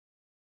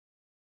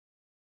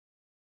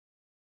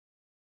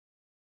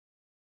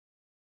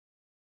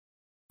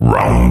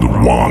Round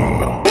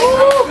one.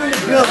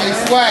 Hey,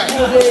 Swagg.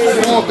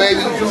 Come on,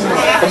 baby.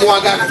 Come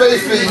on, I got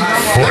face for you.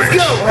 Let's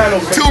go.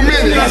 2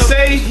 minutes. This nigga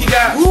say he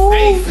got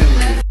faith in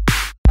me.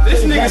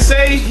 This nigga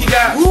say he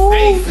got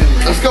faith in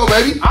me. Let's go,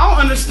 baby. I don't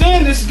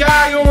understand this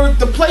guy or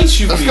the place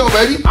you be. Let's go,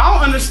 baby. I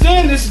don't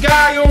understand this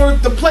guy or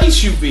the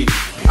place you be.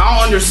 I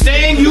don't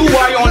understand you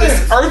while you're on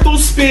this earthal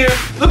sphere.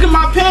 Look at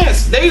my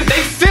pants. They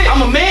fit.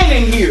 I'm a man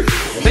in here.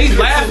 They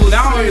laughing.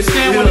 I don't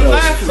understand when they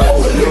laughing.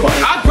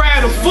 I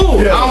grabbed a fool.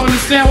 I don't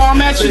understand why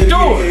I'm at your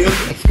door.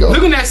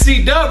 Looking at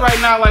C-Dub right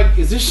now like,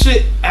 is this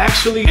shit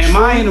actually, am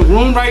I in the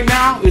room right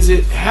now? Is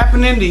it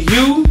happening to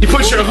you? You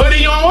put your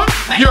hoodie on,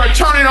 you're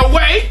turning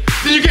away,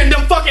 then you're getting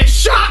them fucking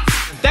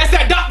shots. That's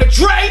that Dr.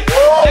 Dre.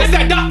 That's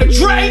that Dr.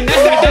 Dre.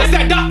 That's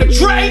that Dr.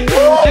 Dre.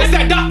 That's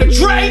that Dr.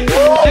 Dre.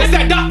 That's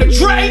that Dr.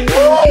 Dre.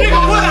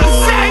 Nigga, what I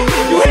say?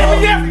 You hear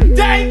me every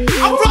day.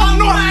 I'm from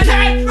North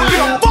Cat. I don't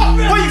give a fuck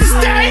where you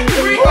stay.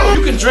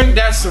 You can drink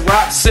that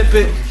Ciroc, sip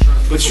it,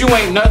 but you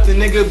ain't nothing,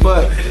 nigga,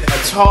 but a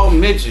tall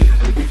midget.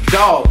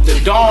 Dog, the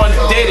Dawn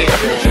did it.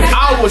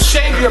 I will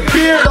shave your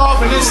beard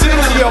off and then send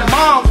it to your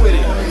mom with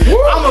it.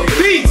 I'm a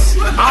beast.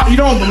 You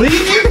don't believe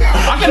me?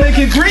 I can make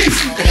it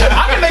greasy.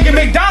 I can make it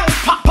McDonald's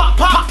pop, pop,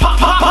 pop, pop,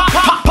 pop, pop,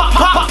 pop, pop,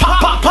 pop,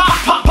 pop, pop,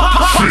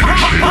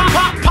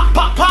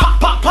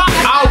 pop, pop.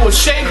 I will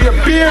shave your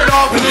beard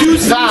off and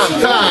use Time,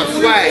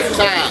 Swagg,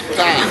 time.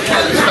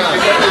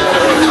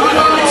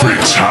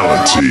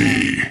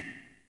 Fatality.